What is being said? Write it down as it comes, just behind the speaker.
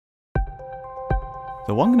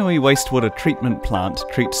The Whanganui Wastewater Treatment Plant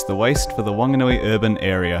treats the waste for the Whanganui urban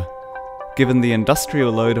area. Given the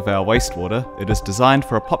industrial load of our wastewater, it is designed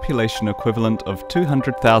for a population equivalent of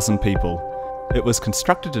 200,000 people. It was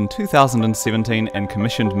constructed in 2017 and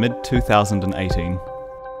commissioned mid-2018.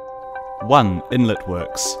 1. Inlet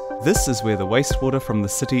works. This is where the wastewater from the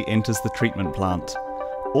city enters the treatment plant.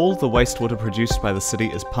 All the wastewater produced by the city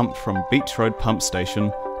is pumped from Beach Road Pump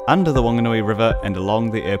Station, under the Whanganui River and along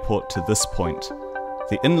the airport to this point.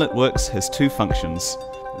 The inlet works has two functions.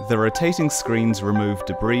 The rotating screens remove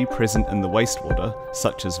debris present in the wastewater,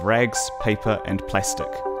 such as rags, paper and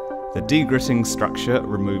plastic. The degritting structure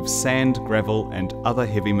removes sand, gravel and other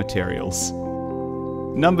heavy materials.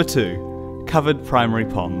 Number 2. Covered primary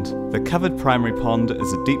pond. The covered primary pond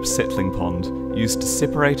is a deep settling pond, used to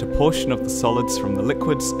separate a portion of the solids from the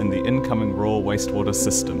liquids in the incoming raw wastewater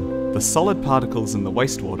system. The solid particles in the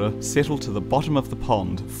wastewater settle to the bottom of the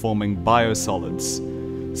pond, forming biosolids.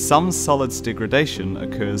 Some solids degradation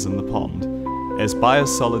occurs in the pond. As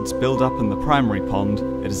biosolids build up in the primary pond,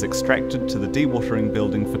 it is extracted to the dewatering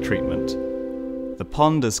building for treatment. The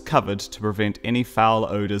pond is covered to prevent any foul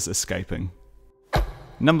odours escaping.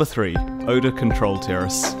 Number 3. Odour Control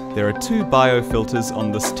Terrace. There are two biofilters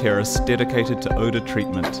on this terrace dedicated to odour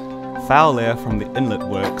treatment. Foul air from the inlet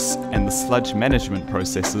works and the sludge management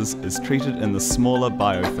processes is treated in the smaller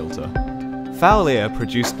biofilter. Foul air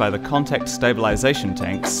produced by the contact stabilisation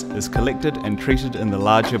tanks is collected and treated in the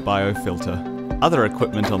larger biofilter. Other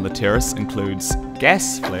equipment on the terrace includes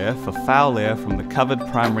gas flare for foul air from the covered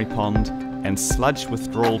primary pond and sludge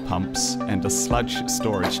withdrawal pumps and a sludge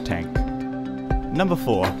storage tank. Number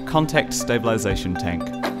 4. Contact stabilisation tank.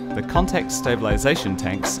 The contact stabilisation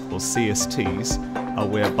tanks, or CSTs, are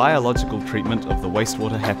where biological treatment of the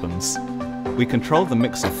wastewater happens. We control the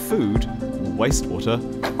mix of food,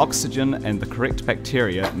 wastewater, oxygen and the correct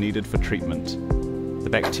bacteria needed for treatment. The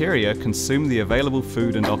bacteria consume the available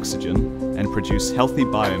food and oxygen and produce healthy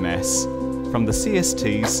biomass. From the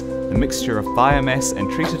CSTs, the mixture of biomass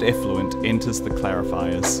and treated effluent enters the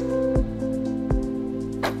clarifiers.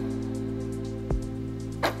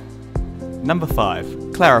 Number 5.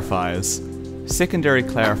 Clarifiers. Secondary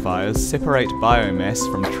clarifiers separate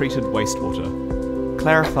biomass from treated wastewater.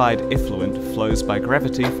 Clarified effluent flows by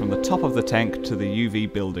gravity from the top of the tank to the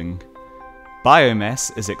UV building.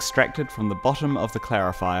 Biomass is extracted from the bottom of the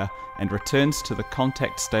clarifier and returns to the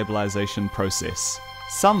contact stabilisation process.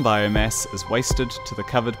 Some biomass is wasted to the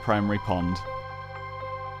covered primary pond.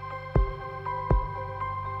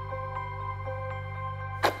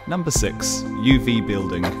 Number 6. UV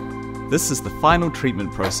building. This is the final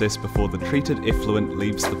treatment process before the treated effluent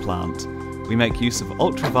leaves the plant. We make use of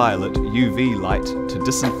ultraviolet UV light to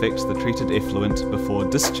disinfect the treated effluent before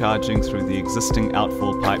discharging through the existing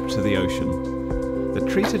outfall pipe to the ocean. The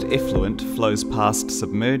treated effluent flows past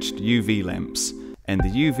submerged UV lamps, and the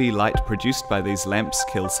UV light produced by these lamps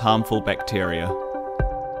kills harmful bacteria.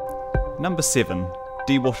 Number 7.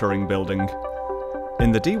 Dewatering building.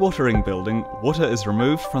 In the dewatering building, water is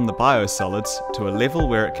removed from the biosolids to a level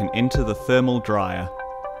where it can enter the thermal dryer.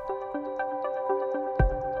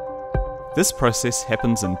 This process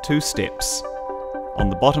happens in two steps. On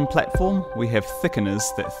the bottom platform, we have thickeners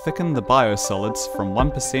that thicken the biosolids from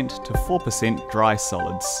 1% to 4% dry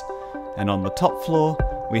solids. And on the top floor,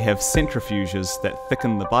 we have centrifuges that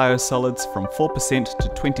thicken the biosolids from 4% to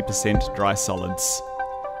 20% dry solids.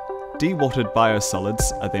 Dewatered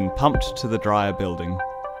biosolids are then pumped to the dryer building.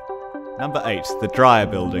 Number 8. The dryer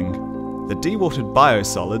building. The dewatered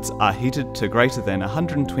biosolids are heated to greater than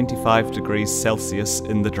 125 degrees Celsius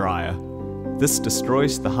in the dryer. This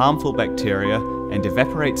destroys the harmful bacteria and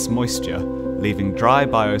evaporates moisture, leaving dry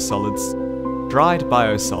biosolids. Dried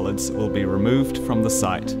biosolids will be removed from the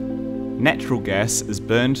site. Natural gas is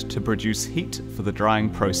burned to produce heat for the drying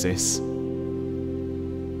process.